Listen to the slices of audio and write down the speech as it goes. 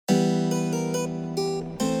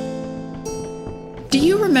Do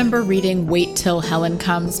you remember reading Wait Till Helen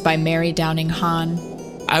Comes by Mary Downing Hahn?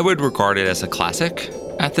 I would regard it as a classic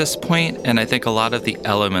at this point, and I think a lot of the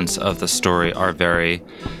elements of the story are very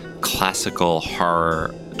classical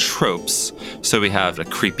horror tropes. So we have a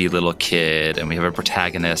creepy little kid, and we have a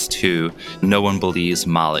protagonist who no one believes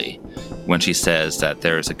Molly when she says that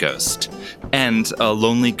there's a ghost, and a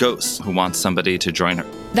lonely ghost who wants somebody to join her.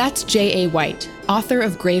 That's J.A. White, author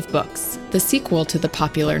of Grave Books, the sequel to the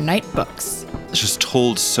popular Night books. It's just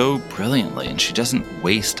told so brilliantly, and she doesn't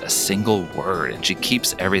waste a single word, and she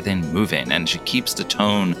keeps everything moving, and she keeps the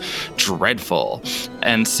tone dreadful.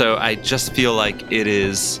 And so I just feel like it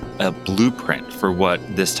is a blueprint for what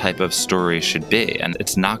this type of story should be, and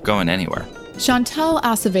it's not going anywhere. Chantal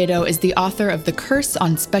Acevedo is the author of The Curse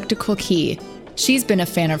on Spectacle Key. She's been a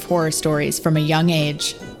fan of horror stories from a young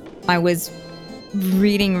age. I was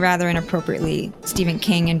reading rather inappropriately Stephen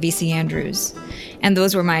King and V.C. Andrews. And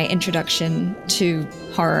those were my introduction to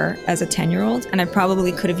horror as a 10-year-old. And I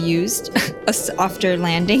probably could have used a softer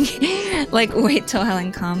landing, like Wait Till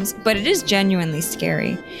Helen Comes. But it is genuinely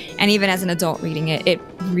scary. And even as an adult reading it, it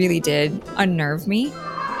really did unnerve me.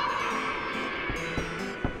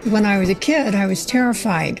 When I was a kid, I was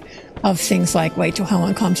terrified of things like Wait Till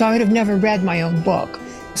Helen Comes. I would have never read my own book.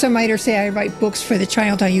 Some might say I write books for the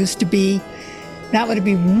child I used to be. That would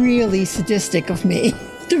be really sadistic of me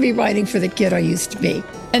to be writing for the kid I used to be.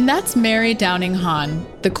 And that's Mary Downing Hahn,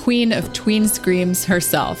 the queen of tween screams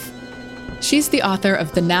herself. She's the author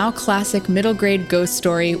of the now classic middle grade ghost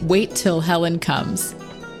story, Wait Till Helen Comes.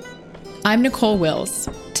 I'm Nicole Wills.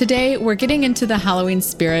 Today, we're getting into the Halloween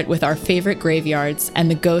spirit with our favorite graveyards and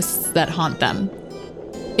the ghosts that haunt them.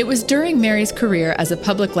 It was during Mary's career as a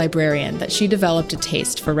public librarian that she developed a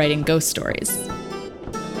taste for writing ghost stories.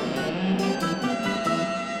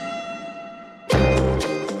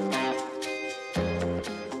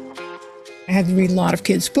 I had to read a lot of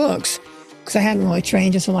kids' books because I hadn't really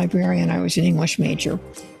trained as a librarian. I was an English major.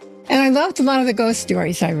 And I loved a lot of the ghost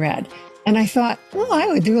stories I read. And I thought, well, I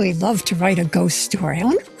would really love to write a ghost story. I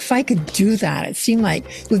wonder if I could do that. It seemed like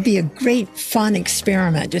it would be a great, fun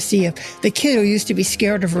experiment to see if the kid who used to be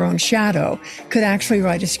scared of her own shadow could actually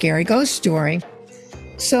write a scary ghost story.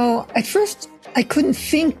 So at first, I couldn't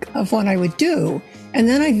think of what I would do. And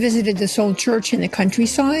then I visited this old church in the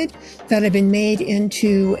countryside that had been made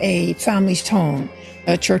into a family's home.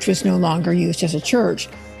 The church was no longer used as a church.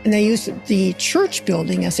 And they used the church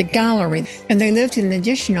building as a gallery. And they lived in an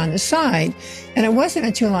addition on the side. And it wasn't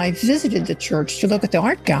until I visited the church to look at the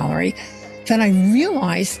art gallery that I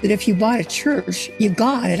realized that if you bought a church, you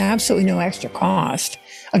got, at absolutely no extra cost,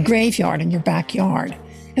 a graveyard in your backyard.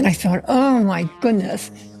 And I thought, oh my goodness,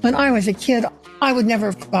 when I was a kid, I would never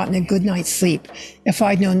have gotten a good night's sleep if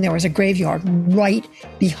I'd known there was a graveyard right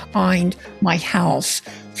behind my house,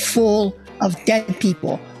 full of dead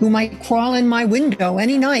people who might crawl in my window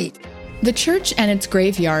any night. The church and its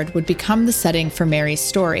graveyard would become the setting for Mary's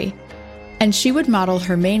story, and she would model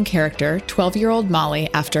her main character, 12-year-old Molly,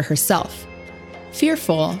 after herself.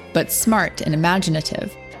 Fearful, but smart and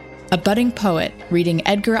imaginative. A budding poet reading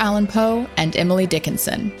Edgar Allan Poe and Emily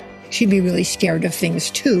Dickinson. She'd be really scared of things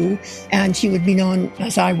too, and she would be known,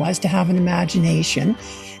 as I was, to have an imagination.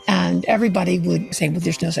 And everybody would say, well,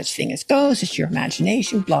 there's no such thing as ghosts, it's your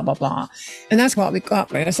imagination, blah, blah, blah. And that's what we got.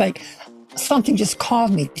 Right? It was like something just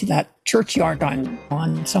called me to that churchyard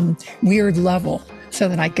on some weird level so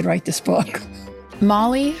that I could write this book.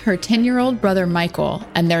 Molly, her 10-year-old brother Michael,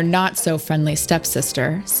 and their not-so-friendly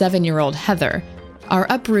stepsister, 7-year-old Heather, are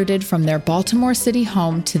uprooted from their Baltimore City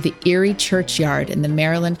home to the eerie churchyard in the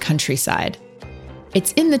Maryland countryside.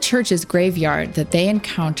 It's in the church's graveyard that they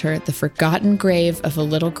encounter the forgotten grave of a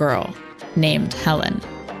little girl named Helen.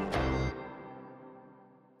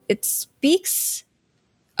 It speaks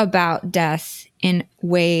about death in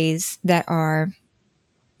ways that are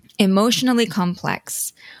emotionally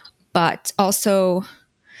complex, but also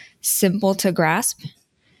simple to grasp,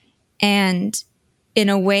 and in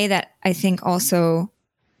a way that I think also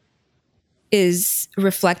is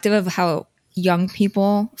reflective of how young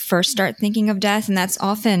people first start thinking of death. And that's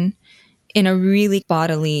often in a really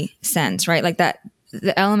bodily sense, right? Like that,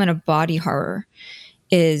 the element of body horror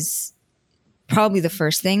is probably the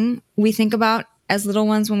first thing we think about as little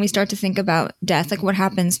ones when we start to think about death, like what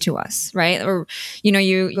happens to us, right? Or, you know,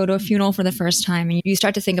 you go to a funeral for the first time and you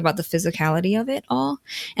start to think about the physicality of it all.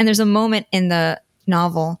 And there's a moment in the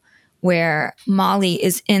novel where Molly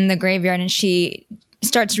is in the graveyard and she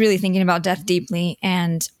starts really thinking about death deeply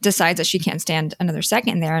and decides that she can't stand another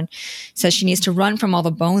second there and says she needs to run from all the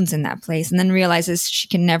bones in that place, and then realizes she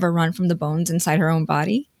can never run from the bones inside her own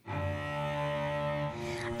body.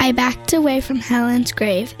 I backed away from Helen's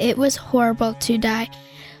grave. It was horrible to die.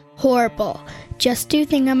 Horrible. Just to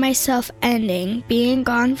think of myself ending, being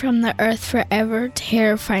gone from the earth forever,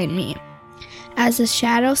 terrified me. As a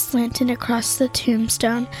shadow slanted across the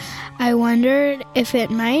tombstone, I wondered if it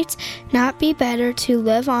might not be better to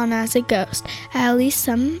live on as a ghost, at least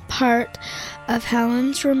some part of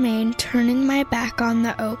Helen's remained, turning my back on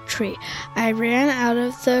the oak tree. I ran out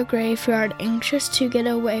of the graveyard, anxious to get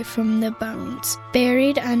away from the bones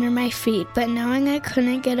buried under my feet, but knowing I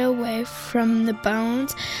couldn't get away from the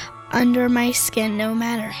bones under my skin. No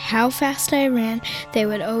matter how fast I ran, they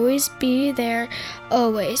would always be there,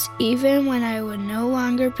 always, even when I would no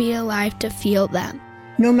longer be alive to feel them.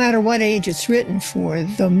 No matter what age it's written for,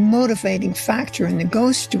 the motivating factor in the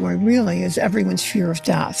ghost story really is everyone's fear of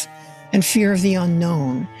death and fear of the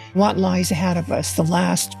unknown. What lies ahead of us, the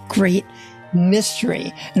last great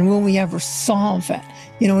mystery, and will we ever solve it?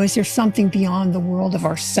 Is there something beyond the world of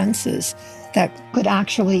our senses that could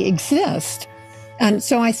actually exist? And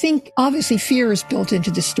so I think, obviously, fear is built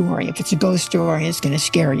into the story. If it's a ghost story, it's going to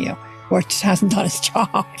scare you, or it just hasn't done its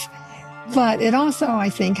job. But it also, I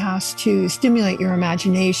think, has to stimulate your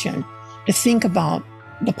imagination to think about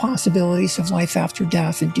the possibilities of life after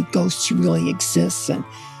death, and do ghosts really exist? And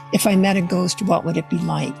if I met a ghost, what would it be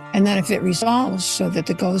like? And then if it resolves so that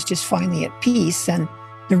the ghost is finally at peace, then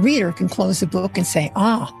the reader can close the book and say,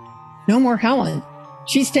 no more Helen.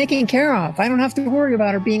 She's taken care of. I don't have to worry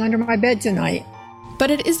about her being under my bed tonight. But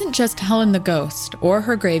it isn't just Helen the ghost, or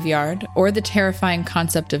her graveyard, or the terrifying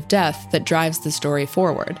concept of death that drives the story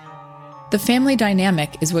forward. The family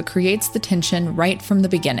dynamic is what creates the tension right from the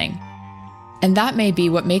beginning. And that may be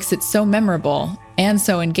what makes it so memorable and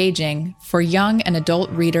so engaging for young and adult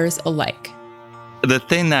readers alike. The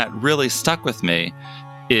thing that really stuck with me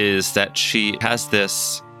is that she has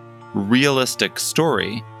this realistic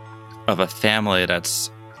story of a family that's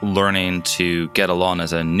learning to get along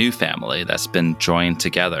as a new family that's been joined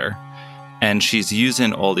together. And she's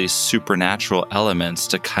using all these supernatural elements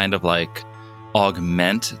to kind of like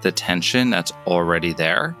augment the tension that's already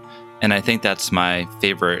there. And I think that's my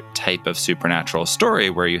favorite type of supernatural story,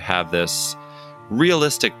 where you have this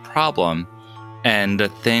realistic problem and the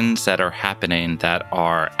things that are happening that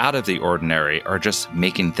are out of the ordinary are just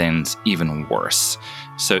making things even worse.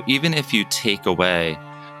 So even if you take away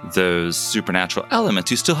those supernatural elements,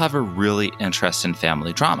 you still have a really interesting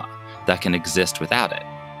family drama that can exist without it.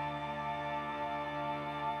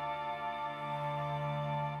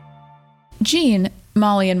 Jean,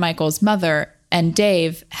 Molly and Michael's mother, and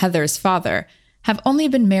Dave, Heather's father, have only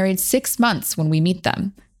been married 6 months when we meet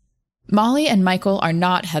them. Molly and Michael are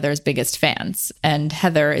not Heather's biggest fans, and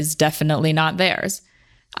Heather is definitely not theirs.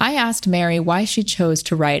 I asked Mary why she chose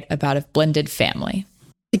to write about a blended family.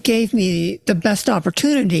 It gave me the best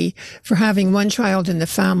opportunity for having one child in the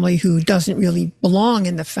family who doesn't really belong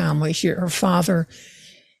in the family. Her father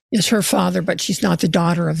is her father, but she's not the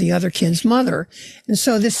daughter of the other kid's mother. And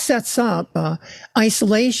so this sets up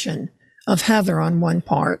isolation of Heather on one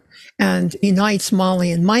part and unites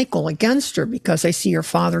Molly and Michael against her, because they see her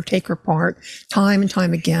father take her part time and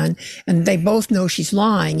time again. And they both know she's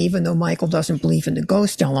lying, even though Michael doesn't believe in the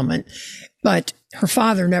ghost element. But her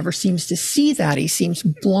father never seems to see that. He seems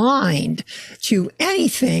blind to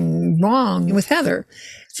anything wrong with Heather.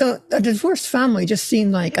 So a divorced family just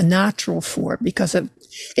seemed like a natural for it, because it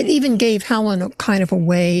even gave Helen a kind of a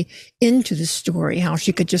way into the story, how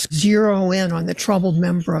she could just zero in on the troubled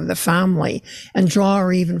member of the family and draw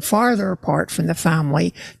her even farther apart from the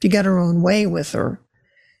family to get her own way with her.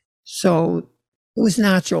 So it was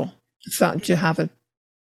natural to have a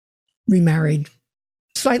remarried,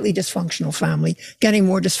 slightly dysfunctional family, getting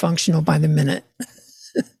more dysfunctional by the minute.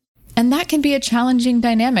 And that can be a challenging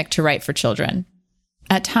dynamic to write for children.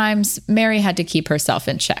 At times, Mary had to keep herself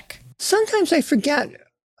in check. Sometimes I forget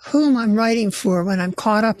whom I'm writing for when I'm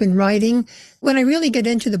caught up in writing. When I really get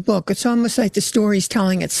into the book, it's almost like the story's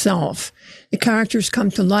telling itself. The characters come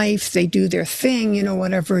to life, they do their thing,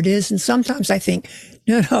 whatever it is. And sometimes I think,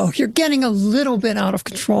 no, you're getting a little bit out of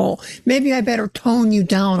control. Maybe I better tone you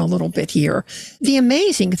down a little bit here. The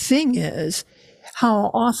amazing thing is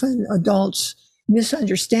how often adults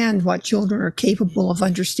misunderstand what children are capable of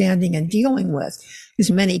understanding and dealing with.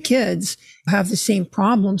 Because many kids have the same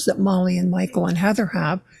problems that Molly and Michael and Heather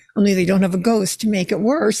have, only they don't have a ghost to make it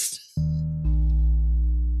worse.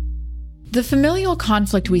 The familial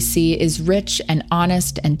conflict we see is rich and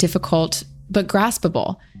honest and difficult, but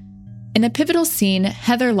graspable. In a pivotal scene,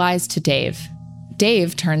 Heather lies to Dave.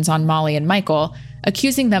 Dave turns on Molly and Michael,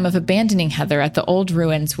 accusing them of abandoning Heather at the old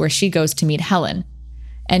ruins where she goes to meet Helen.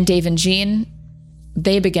 And Dave and Jean,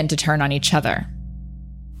 they begin to turn on each other.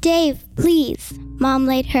 Dave, please. Mom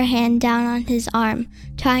laid her hand down on his arm,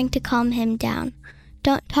 trying to calm him down.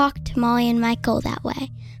 Don't talk to Molly and Michael that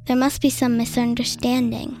way. There must be some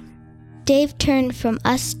misunderstanding. Dave turned from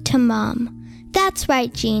us to Mom. That's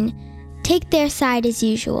right, Jean. Take their side as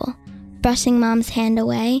usual. Brushing Mom's hand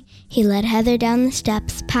away, he led Heather down the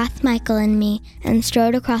steps, past Michael and me, and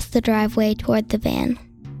strode across the driveway toward the van.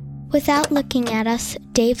 Without looking at us,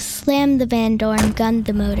 Dave slammed the van door and gunned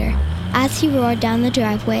the motor. As he roared down the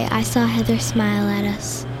driveway, I saw Heather smile at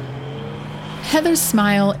us. Heather's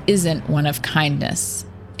smile isn't one of kindness.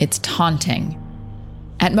 It's taunting.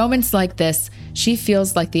 At moments like this, she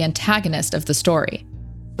feels like the antagonist of the story.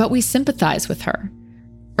 But we sympathize with her.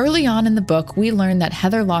 Early on in the book, we learn that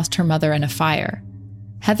Heather lost her mother in a fire.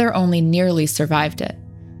 Heather only nearly survived it.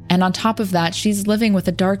 And on top of that, she's living with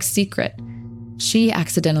a dark secret. She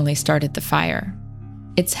accidentally started the fire.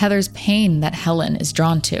 It's Heather's pain that Helen is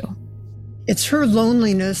drawn to. It's her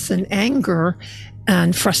loneliness and anger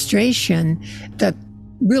and frustration that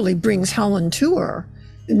really brings Helen to her.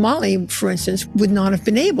 Molly, for instance, would not have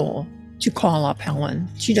been able to call up Helen.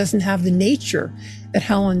 She doesn't have the nature that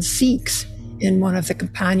Helen seeks in one of the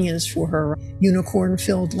companions for her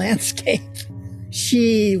unicorn-filled landscape.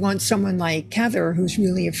 She wants someone like Heather, who's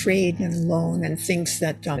really afraid and alone and thinks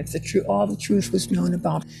that if all the truth was known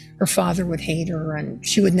about her father would hate her and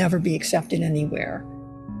she would never be accepted anywhere.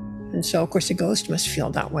 And so, of course, a ghost must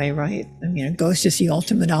feel that way, right? I mean, a ghost is the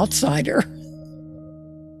ultimate outsider.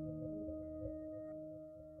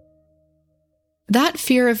 That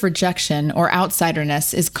fear of rejection or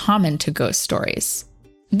outsiderness is common to ghost stories.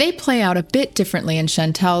 They play out a bit differently in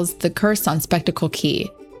Chantel's The Curse on Spectacle Key.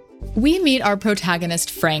 We meet our protagonist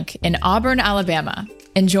Frank in Auburn, Alabama,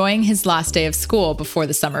 enjoying his last day of school before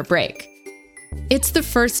the summer break. It's the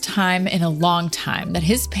first time in a long time that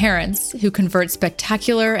his parents, who convert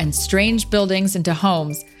spectacular and strange buildings into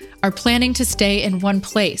homes, are planning to stay in one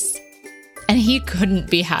place. And he couldn't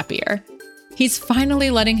be happier. He's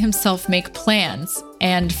finally letting himself make plans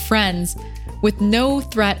and friends with no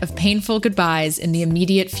threat of painful goodbyes in the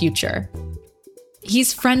immediate future.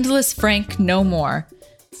 He's friendless Frank no more,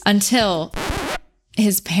 until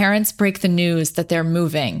his parents break the news that they're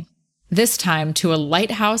moving, this time to a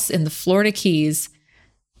lighthouse in the Florida Keys,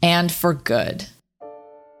 and for good.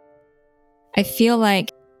 I feel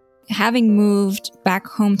like having moved back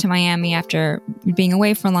home to Miami after being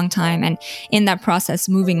away for a long time, and in that process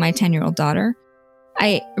moving my 10-year-old daughter,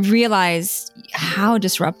 I realized how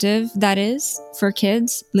disruptive that is for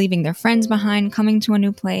kids, leaving their friends behind, coming to a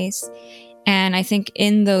new place. And I think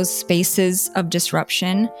in those spaces of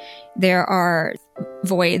disruption, there are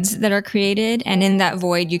voids that are created. And in that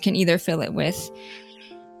void, you can either fill it with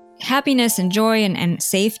happiness and joy and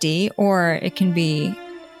safety, or it can be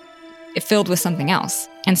filled with something else.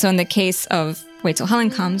 And so in the case of Wait Till Helen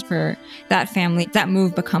Comes, for that family, that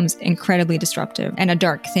move becomes incredibly disruptive and a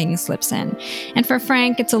dark thing slips in. And for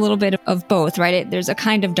Frank, it's a little bit of both, right? There's a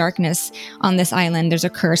kind of darkness on this island. There's a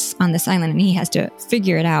curse on this island and he has to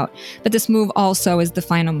figure it out. But this move also is the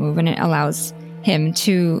final move and it allows him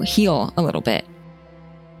to heal a little bit.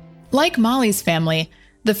 Like Molly's family,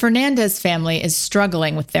 the Fernandez family is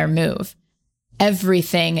struggling with their move.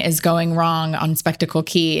 Everything is going wrong on Spectacle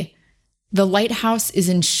Key. The lighthouse is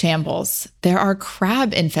in shambles. There are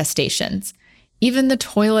crab infestations. Even the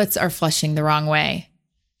toilets are flushing the wrong way.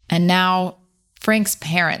 And now, Frank's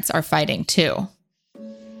parents are fighting too.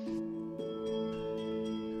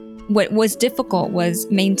 What was difficult was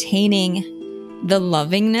maintaining the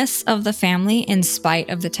lovingness of the family in spite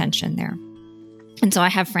of the tension there. And so I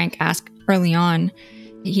have Frank ask early on,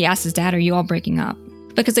 he asked his dad, "Are you all breaking up?"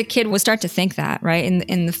 Because a kid would start to think that, right,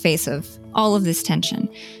 in the face of all of this tension.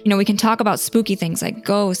 You know, we can talk about spooky things like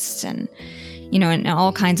ghosts and, you know, and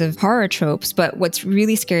all kinds of horror tropes, but what's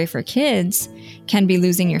really scary for kids can be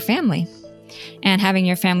losing your family and having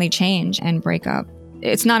your family change and break up.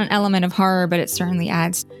 It's not an element of horror, but it certainly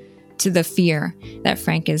adds to the fear that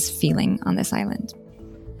Frank is feeling on this island.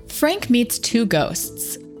 Frank meets two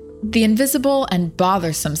ghosts, the invisible and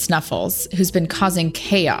bothersome Snuffles, who's been causing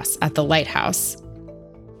chaos at the lighthouse,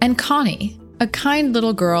 and Connie, a kind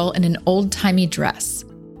little girl in an old-timey dress.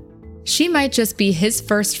 She might just be his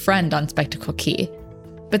first friend on Spectacle Key,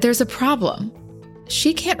 but there's a problem.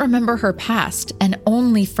 She can't remember her past, and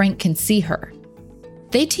only Frank can see her.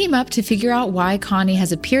 They team up to figure out why Connie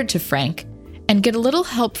has appeared to Frank and get a little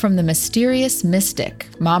help from the mysterious mystic,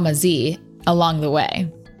 Mama Z, along the way.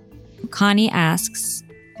 Connie asks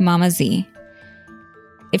Mama Z,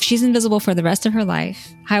 if she's invisible for the rest of her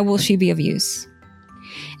life, how will she be of use?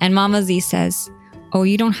 And Mama Z says, "Oh,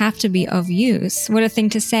 you don't have to be of use. What a thing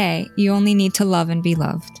to say. You only need to love and be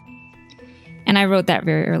loved." And I wrote that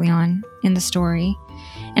very early on in the story.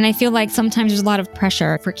 And I feel like sometimes there's a lot of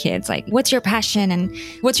pressure for kids, like, what's your passion and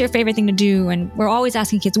what's your favorite thing to do? And we're always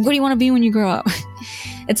asking kids, what do you want to be when you grow up?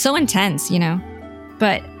 It's so intense, you know?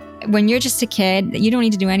 But when you're just a kid, you don't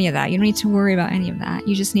need to do any of that. You don't need to worry about any of that.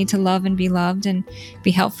 You just need to love and be loved and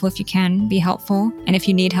be helpful if you can be helpful. And if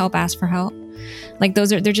you need help, ask for help. Like they're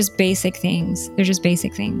just basic things. They're just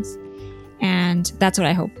basic things. And that's what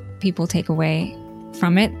I hope people take away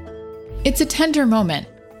from it. It's a tender moment,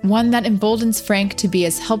 one that emboldens Frank to be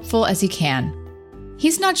as helpful as he can.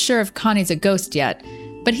 He's not sure if Connie's a ghost yet,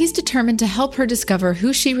 but he's determined to help her discover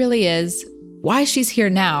who she really is, why she's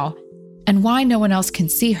here now, and why no one else can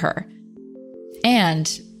see her.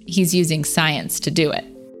 And he's using science to do it.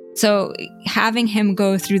 So having him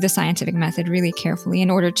go through the scientific method really carefully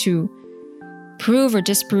in order to prove or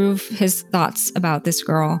disprove his thoughts about this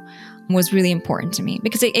girl was really important to me,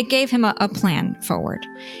 because it gave him a plan forward.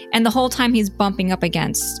 And the whole time he's bumping up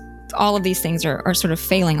against all of these things are sort of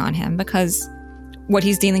failing on him, because what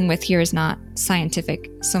he's dealing with here is not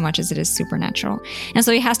scientific so much as it is supernatural. And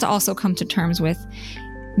so he has to also come to terms with,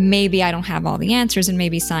 maybe I don't have all the answers, and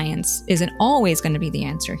maybe science isn't always going to be the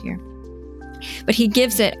answer here. But he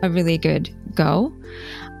gives it a really good go,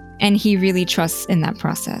 and he really trusts in that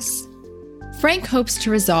process. Frank hopes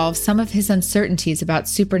to resolve some of his uncertainties about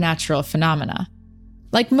supernatural phenomena.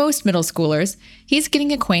 Like most middle schoolers, he's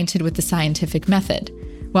getting acquainted with the scientific method,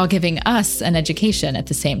 while giving us an education at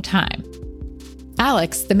the same time.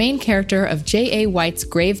 Alex, the main character of J.A. White's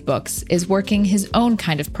Grave Books, is working his own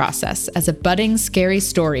kind of process as a budding scary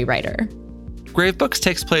story writer. Grave Books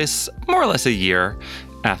takes place more or less a year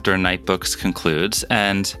after Night Books concludes,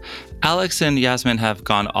 and Alex and Yasmin have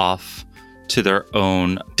gone off to their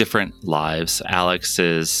own different lives. Alex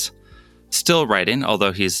is still writing,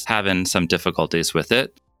 although he's having some difficulties with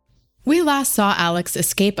it. We last saw Alex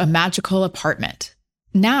escape a magical apartment.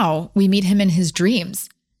 Now we meet him in his dreams.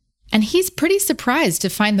 And he's pretty surprised to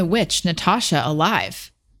find the witch, Natasha,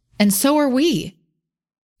 alive. And so are we.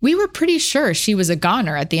 We were pretty sure she was a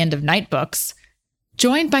goner at the end of Night Books.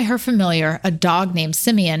 Joined by her familiar, a dog named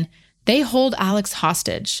Simeon, they hold Alex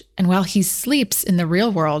hostage, and while he sleeps in the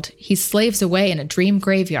real world, he slaves away in a dream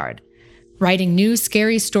graveyard, writing new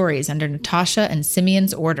scary stories under Natasha and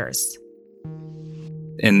Simeon's orders.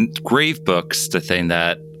 In Grave Books, the thing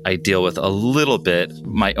that I deal with a little bit,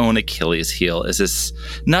 my own Achilles heel, is this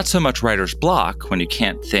not so much writer's block when you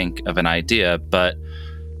can't think of an idea, but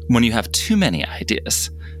when you have too many ideas.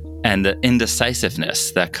 And the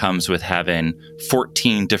indecisiveness that comes with having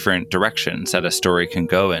 14 different directions that a story can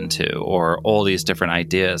go into, or all these different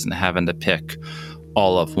ideas and having to pick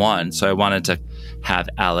all of one. So I wanted to have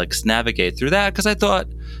Alex navigate through that, because I thought,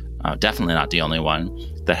 definitely not the only one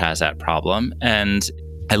that has that problem. And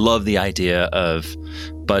I love the idea of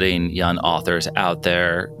budding young authors out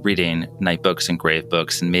there reading Night Books and Grave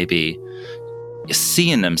Books and maybe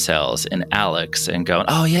seeing themselves in Alex and going,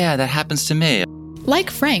 oh yeah, that happens to me.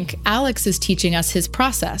 Like Frank, Alex is teaching us his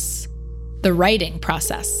process, the writing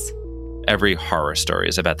process. Every horror story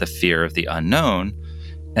is about the fear of the unknown.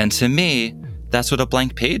 And to me, that's what a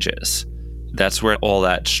blank page is. That's where all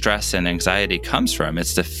that stress and anxiety comes from.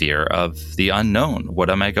 It's the fear of the unknown. What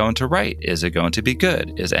am I going to write? Is it going to be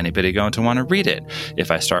good? Is anybody going to want to read it?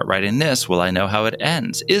 If I start writing this, will I know how it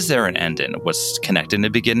ends? Is there an ending? What's connecting the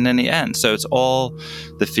beginning and the end? So it's all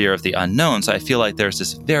the fear of the unknown. So I feel like there's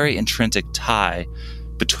this very intrinsic tie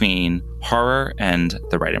between horror and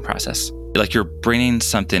the writing process. Like you're bringing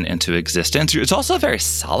something into existence. It's also very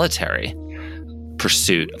solitary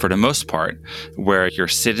pursuit for the most part, where you're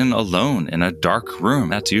sitting alone in a dark room.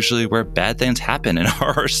 That's usually where bad things happen in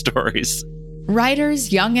horror stories.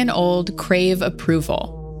 Writers, young and old, crave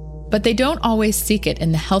approval, but they don't always seek it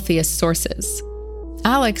in the healthiest sources.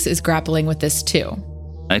 Alex is grappling with this too.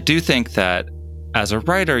 I do think that as a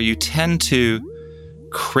writer, you tend to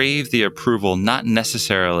crave the approval not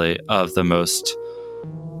necessarily of the most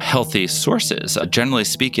healthy sources. Generally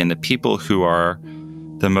speaking, the people who are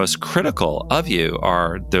the most critical of you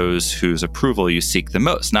are those whose approval you seek the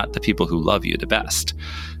most, not the people who love you the best.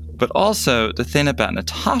 But also, the thing about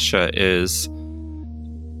Natasha is,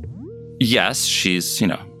 yes, she's,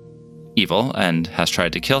 evil and has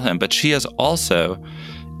tried to kill him, but she has also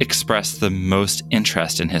expressed the most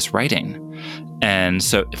interest in his writing. And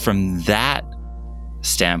so from that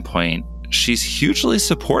standpoint, she's hugely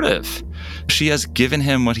supportive. She has given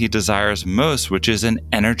him what he desires most, which is an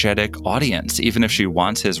energetic audience, even if she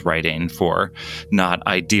wants his writing for not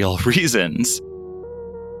ideal reasons.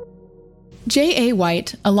 J.A.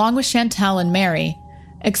 White, along with Chantal and Mary,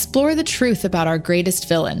 explore the truth about our greatest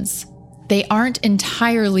villains. They aren't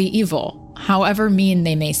entirely evil, however mean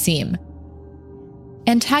they may seem.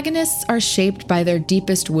 Antagonists are shaped by their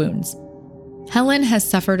deepest wounds. Helen has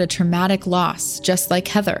suffered a traumatic loss, just like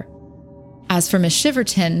Heather. As for Miss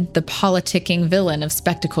Shiverton, the politicking villain of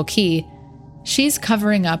Spectacle Key, she's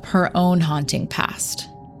covering up her own haunting past.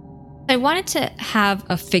 I wanted to have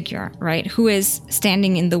a figure, right, who is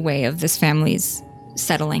standing in the way of this family's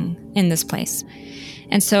settling in this place.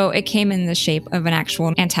 And so it came in the shape of an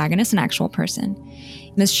actual antagonist, an actual person.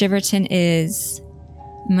 Miss Shiverton is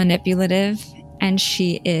manipulative, and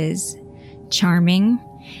she is charming,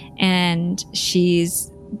 and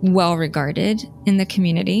she's well regarded in the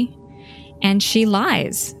community, and she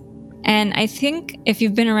lies. And I think if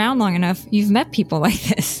you've been around long enough, you've met people like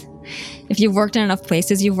this. If you've worked in enough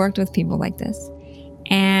places, you've worked with people like this.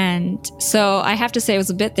 And so I have to say it was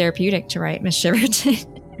a bit therapeutic to write Miss Shiverton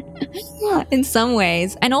in some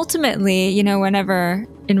ways. And ultimately, you know, whenever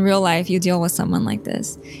in real life you deal with someone like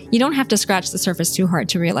this, you don't have to scratch the surface too hard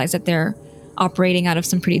to realize that they're operating out of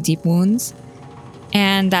some pretty deep wounds.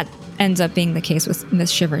 And that ends up being the case with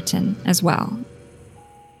Miss Shiverton as well.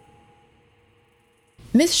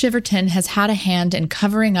 Miss Shiverton has had a hand in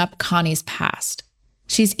covering up Connie's past.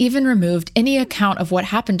 She's even removed any account of what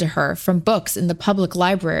happened to her from books in the public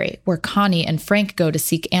library where Connie and Frank go to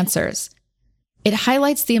seek answers. It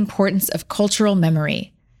highlights the importance of cultural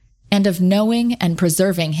memory and of knowing and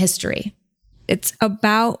preserving history. It's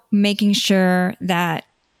about making sure that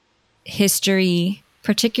history,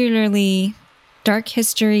 particularly dark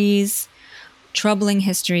histories, troubling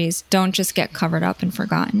histories, don't just get covered up and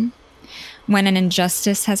forgotten. When an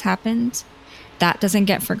injustice has happened, that doesn't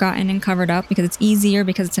get forgotten and covered up because it's easier,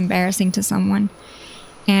 because it's embarrassing to someone.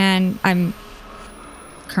 And I'm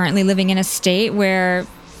currently living in a state where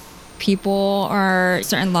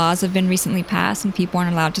certain laws have been recently passed and people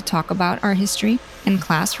aren't allowed to talk about our history in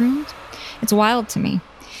classrooms. It's wild to me.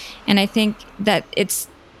 And I think that it's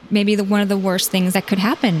maybe one of the worst things that could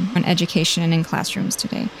happen in education and in classrooms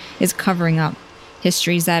today is covering up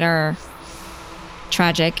histories that are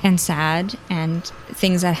tragic and sad and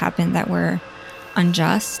things that happened that were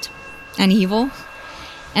unjust and evil,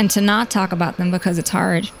 and to not talk about them because it's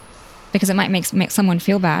hard, because it might make someone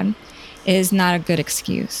feel bad, is not a good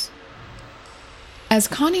excuse. As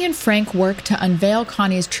Connie and Frank work to unveil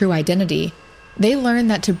Connie's true identity, they learn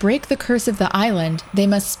that to break the curse of the island, they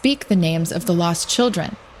must speak the names of the lost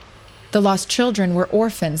children. The lost children were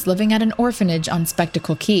orphans living at an orphanage on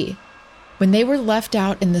Spectacle Key, when they were left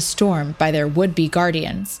out in the storm by their would-be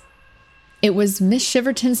guardians. It was Miss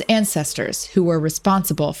Shiverton's ancestors who were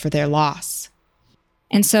responsible for their loss.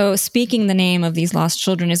 And so speaking the name of these lost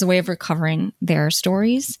children is a way of recovering their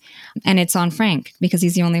stories. And it's on Frank because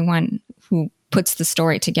he's the only one who puts the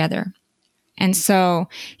story together. And so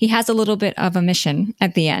he has a little bit of a mission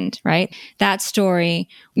at the end, right? That story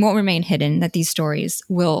won't remain hidden, that these stories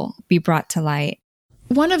will be brought to light.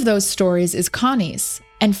 One of those stories is Connie's,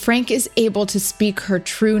 and Frank is able to speak her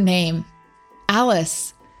true name,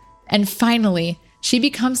 Alice. And finally, she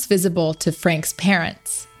becomes visible to Frank's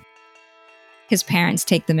parents. His parents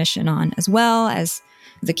take the mission on as well as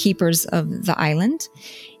the keepers of the island.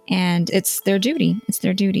 And it's their duty. It's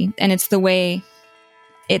their duty. And it's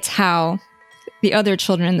how the other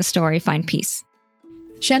children in the story find peace.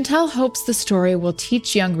 Chantel hopes the story will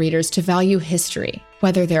teach young readers to value history,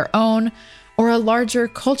 whether their own or a larger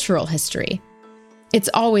cultural history. It's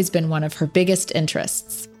always been one of her biggest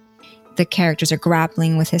interests. The characters are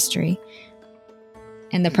grappling with history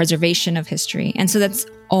and the preservation of history. And so that's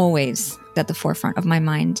always at the forefront of my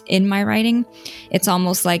mind in my writing. It's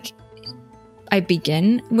almost like I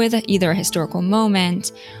begin with either a historical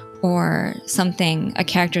moment or something, a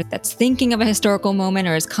character that's thinking of a historical moment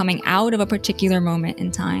or is coming out of a particular moment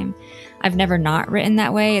in time. I've never not written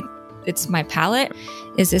that way. It's my palette,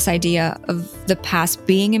 is this idea of the past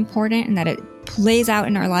being important and that it plays out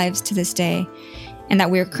in our lives to this day, and that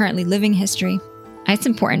we're currently living history. It's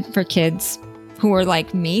important for kids who are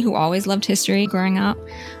like me, who always loved history growing up,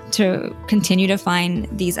 to continue to find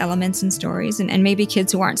these elements in stories. And maybe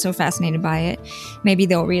kids who aren't so fascinated by it, maybe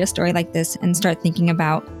they'll read a story like this and start thinking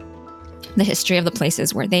about the history of the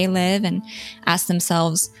places where they live and ask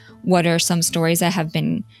themselves, what are some stories that have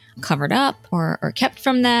been covered up or kept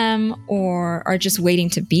from them or are just waiting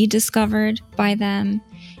to be discovered by them?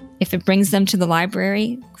 If it brings them to the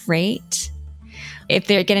library, great. If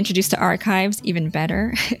they get introduced to archives, even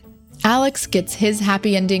better. Alex gets his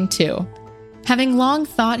happy ending too. Having long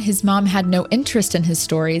thought his mom had no interest in his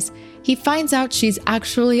stories, he finds out she's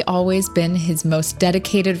actually always been his most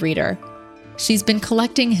dedicated reader. She's been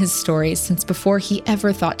collecting his stories since before he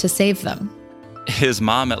ever thought to save them. His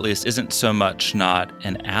mom, at least, isn't so much not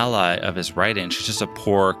an ally of his writing. She's just a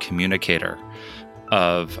poor communicator.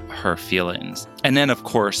 of her feelings. And then, of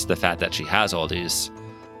course, the fact that she has all these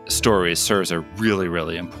stories serves a really,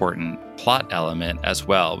 really important plot element as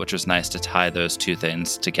well, which was nice to tie those two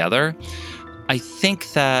things together. I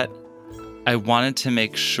think that I wanted to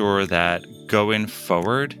make sure that going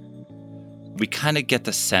forward, we kind of get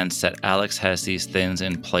the sense that Alex has these things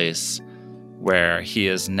in place where he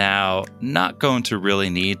is now not going to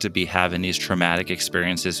really need to be having these traumatic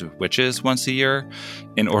experiences with witches once a year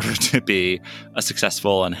in order to be a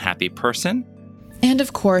successful and happy person. And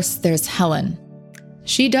of course, there's Helen.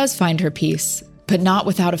 She does find her peace, but not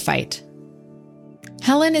without a fight.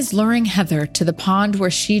 Helen is luring Heather to the pond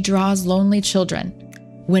where she draws lonely children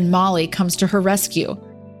when Molly comes to her rescue.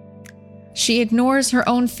 She ignores her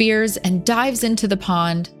own fears and dives into the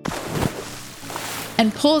pond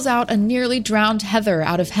and pulls out a nearly drowned Heather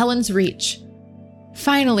out of Helen's reach.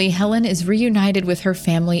 Finally, Helen is reunited with her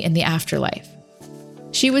family in the afterlife.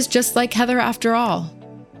 She was just like Heather after all.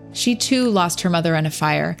 She too lost her mother in a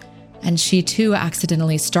fire, and she too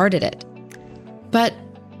accidentally started it. But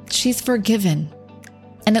she's forgiven.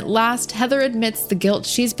 And at last, Heather admits the guilt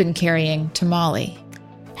she's been carrying to Molly.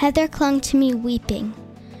 Heather clung to me, weeping.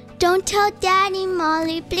 "Don't tell Daddy,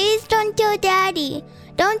 Molly. Please don't tell Daddy.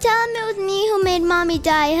 Don't tell him it was me who made Mommy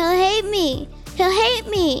die. He'll hate me. He'll hate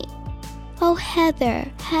me." "Oh, Heather,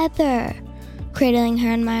 Heather." Cradling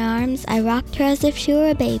her in my arms, I rocked her as if she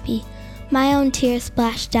were a baby. My own tears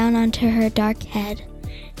splashed down onto her dark head.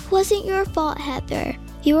 "It wasn't your fault, Heather.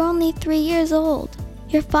 You were only 3 years old.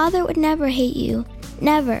 Your father would never hate you.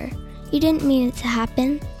 Never. You didn't mean it to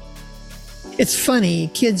happen." It's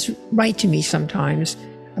funny, kids write to me sometimes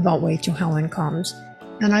about Wait Till Helen Comes,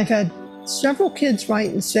 and I've had several kids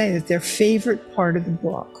write and say that their favorite part of the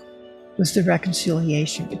book was the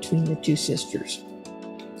reconciliation between the two sisters,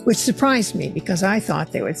 which surprised me because I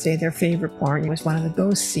thought they would say their favorite part was one of the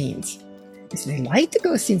ghost scenes. They liked the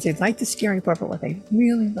ghost scenes, they liked the scary part, but what they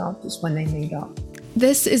really loved was when they made up.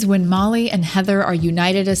 This is when Molly and Heather are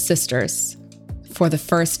united as sisters for the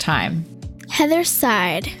first time. Heather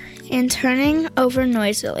sighed and turning over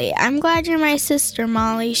noisily. "I'm glad you're my sister,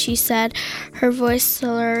 Molly," she said, her voice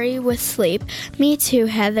slurry with sleep. "Me too,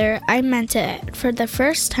 Heather. I meant it." For the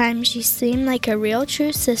first time, she seemed like a real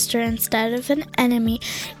true sister instead of an enemy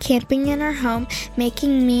camping in her home,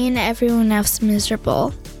 making me and everyone else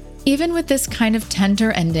miserable. Even with this kind of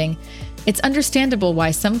tender ending, it's understandable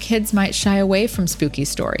why some kids might shy away from spooky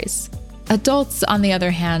stories. Adults, on the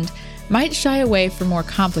other hand, might shy away for more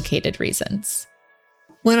complicated reasons.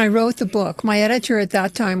 When I wrote the book, my editor at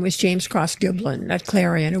that time was James Cross Giblin at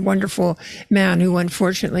Clarion, a wonderful man who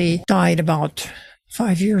unfortunately died about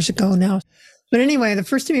 5 years ago now. But anyway, the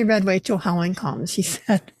first time he read Wait Till Helen Comes, he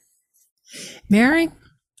said, "Mary,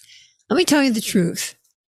 let me tell you the truth.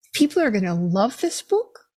 People are going to love this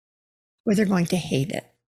book or they're going to hate it.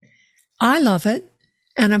 I love it,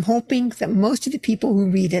 and I'm hoping that most of the people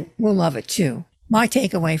who read it will love it too." My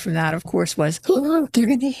takeaway from that, of course, was, "Oh, they're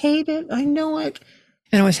going to hate it. I know it."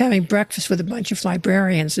 And I was having breakfast with a bunch of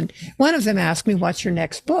librarians, and one of them asked me, "What's your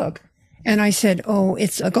next book?" And I said, "Oh,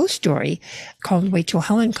 it's a ghost story called Wait Till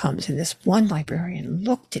Helen Comes." And this one librarian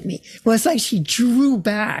looked at me. It was like she drew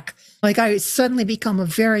back, like I had suddenly become a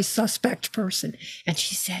very suspect person. And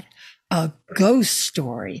she said, "A ghost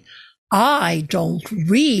story? I don't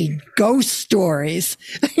read ghost stories."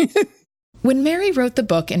 When Mary wrote the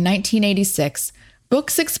book in 1986,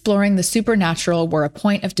 books exploring the supernatural were a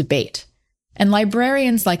point of debate. And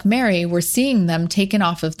librarians like Mary were seeing them taken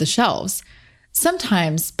off of the shelves,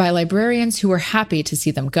 sometimes by librarians who were happy to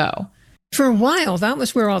see them go. For a while, that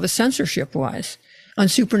was where all the censorship was, on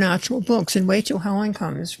supernatural books, and Wait Till Helen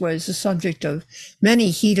Comes was the subject of many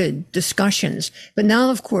heated discussions. But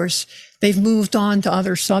now, of course, they've moved on to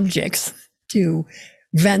other subjects to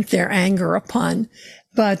vent their anger upon.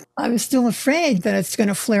 But I'm still afraid that it's going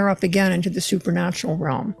to flare up again into the supernatural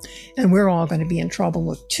realm, and we're all going to be in trouble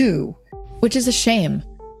with too. Which is a shame.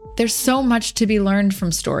 There's so much to be learned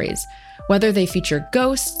from stories, whether they feature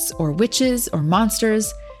ghosts or witches or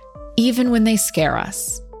monsters, even when they scare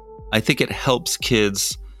us. I think it helps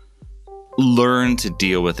kids learn to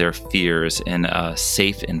deal with their fears in a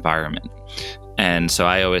safe environment. And so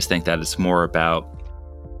I always think that it's more about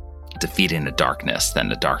defeating the darkness than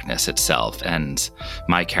the darkness itself. And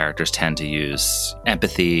my characters tend to use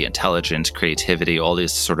empathy, intelligence, creativity, all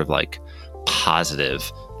these sort of like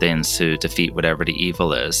positive things to defeat whatever the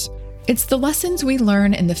evil is. It's the lessons we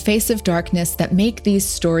learn in the face of darkness that make these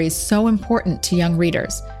stories so important to young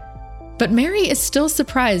readers. But Mary is still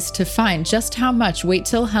surprised to find just how much Wait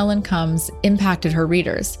Till Helen Comes impacted her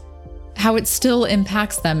readers, how it still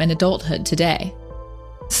impacts them in adulthood today.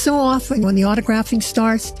 So often when the autographing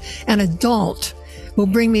starts, an adult will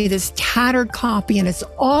bring me this tattered copy, and it's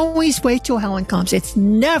always Wait Till Helen Comes. It's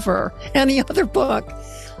never any other book.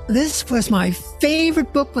 This was my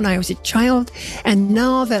favorite book when I was a child, and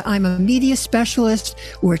now that I'm a media specialist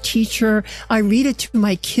or a teacher, I read it to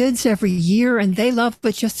my kids every year, and they love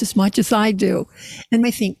it just as much as I do. And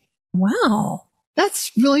I think, wow,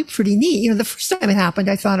 that's really pretty neat. The first time it happened,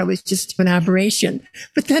 I thought it was just an aberration,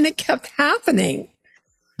 but then it kept happening.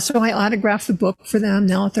 So I autographed the book for them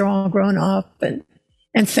now that they're all grown up, and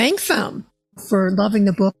thank them for loving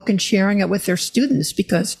the book and sharing it with their students,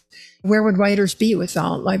 because where would writers be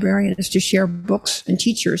without librarians to share books and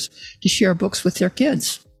teachers to share books with their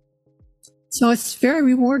kids? So it's very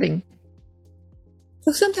rewarding.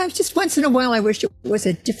 So sometimes, just once in a while, I wish it was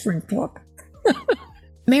a different book.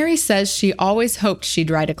 Mary says she always hoped she'd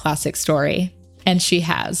write a classic story, and she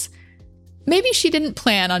has. Maybe she didn't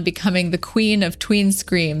plan on becoming the queen of tween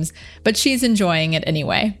screams, but she's enjoying it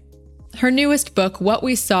anyway. Her newest book, What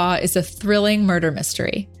We Saw, is a thrilling murder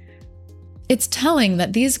mystery. It's telling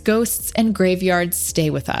that these ghosts and graveyards stay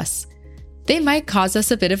with us. They might cause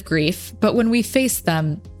us a bit of grief, but when we face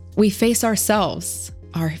them, we face ourselves,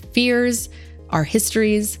 our fears, our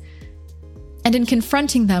histories. And in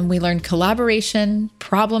confronting them, we learn collaboration,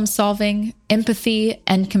 problem solving, empathy,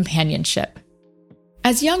 and companionship.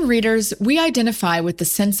 As young readers, we identify with the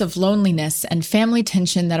sense of loneliness and family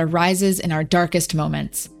tension that arises in our darkest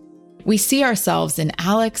moments. We see ourselves in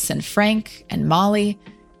Alex and Frank and Molly,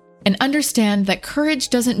 and understand that courage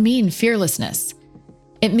doesn't mean fearlessness.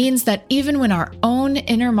 It means that even when our own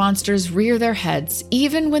inner monsters rear their heads,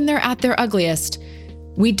 even when they're at their ugliest,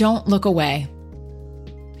 we don't look away.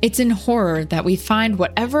 It's in horror that we find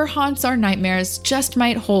whatever haunts our nightmares just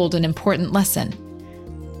might hold an important lesson.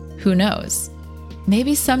 Who knows?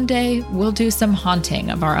 Maybe someday we'll do some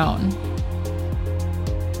haunting of our own.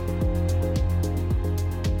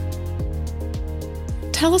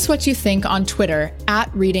 Tell us what you think on Twitter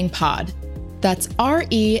 @ReadingPod. That's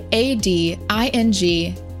ReadingPod.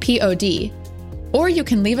 Or you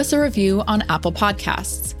can leave us a review on Apple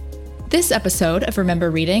Podcasts. This episode of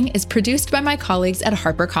Remember Reading is produced by my colleagues at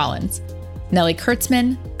HarperCollins: Nellie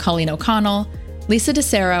Kurtzman, Colleen O'Connell, Lisa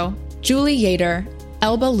DeCero, Julie Yater,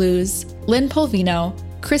 Elba Luz, Lynn Polvino,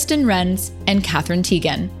 Kristen Renz, and Catherine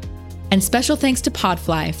Teagan. And special thanks to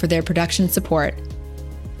Podfly for their production support.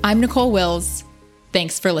 I'm Nicole Wills.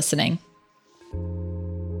 Thanks for listening.